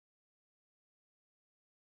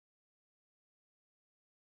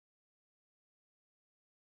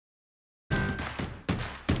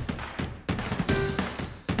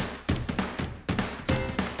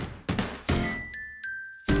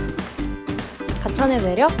가천의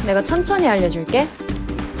매력 내가 천천히 알려줄게.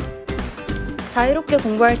 자유롭게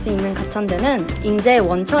공부할 수 있는 가천대는 인재의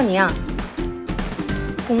원천이야.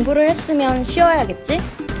 공부를 했으면 쉬어야겠지?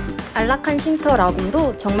 안락한 쉼터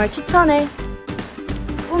라굼도 정말 추천해.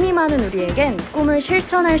 꿈이 많은 우리에겐 꿈을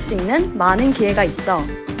실천할 수 있는 많은 기회가 있어.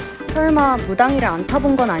 설마 무당이를 안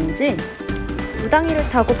타본 건 아니지? 무당이를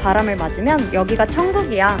타고 바람을 맞으면 여기가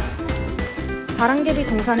천국이야. 바람개비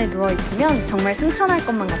동산에 누워있으면 정말 승천할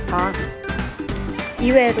것만 같아.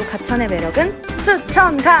 이외에도 가천의 매력은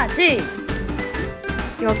수천 가지!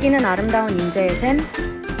 여기는 아름다운 인재의 샘,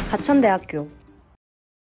 가천대학교.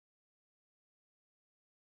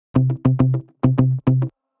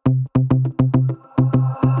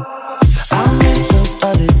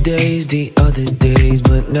 Days, the other days,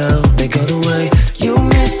 but now they got away. You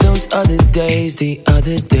miss those other days, the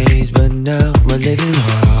other days, but now we're living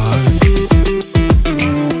hard.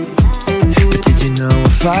 But did you know we're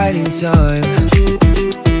fighting time?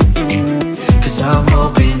 Cause I'm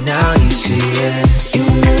hoping now you see it. You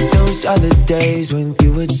met those other days when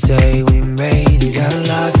you would say we made it out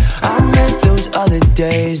alive. I met those other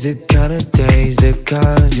days, the kind of days, the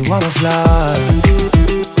kind you wanna fly.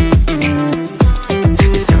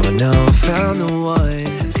 Now I found the one.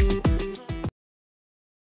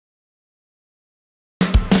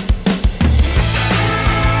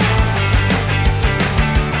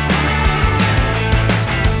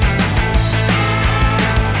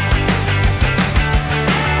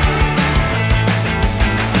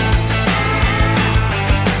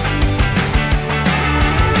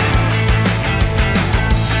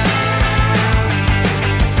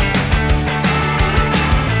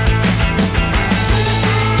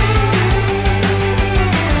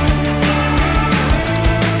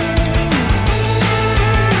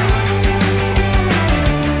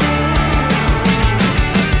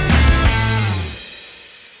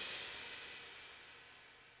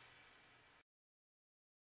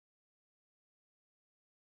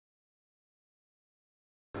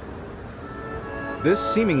 This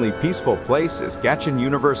seemingly peaceful place is Gachin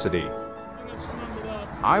University.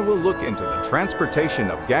 I will look into the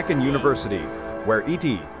transportation of Gachin University, where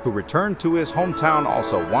E.T., who returned to his hometown,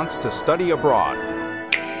 also wants to study abroad.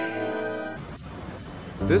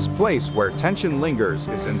 This place where tension lingers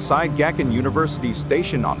is inside Gachin University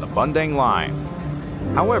station on the Bundang line.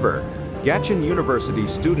 However, Gachin University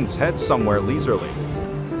students head somewhere leisurely.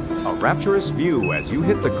 A rapturous view as you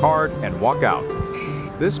hit the card and walk out.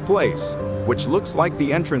 This place, which looks like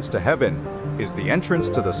the entrance to heaven, is the entrance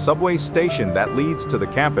to the subway station that leads to the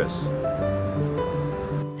campus.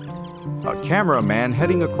 A cameraman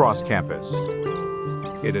heading across campus.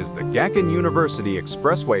 It is the Gachin University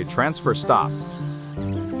Expressway transfer stop.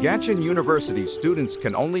 Gachin University students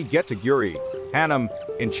can only get to Guri, Hanam,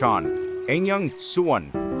 Incheon, Anyang,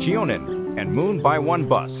 Suwon, Cheonan, and Moon by one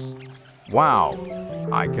bus. Wow!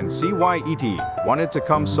 I can see why E.T. wanted to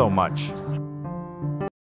come so much.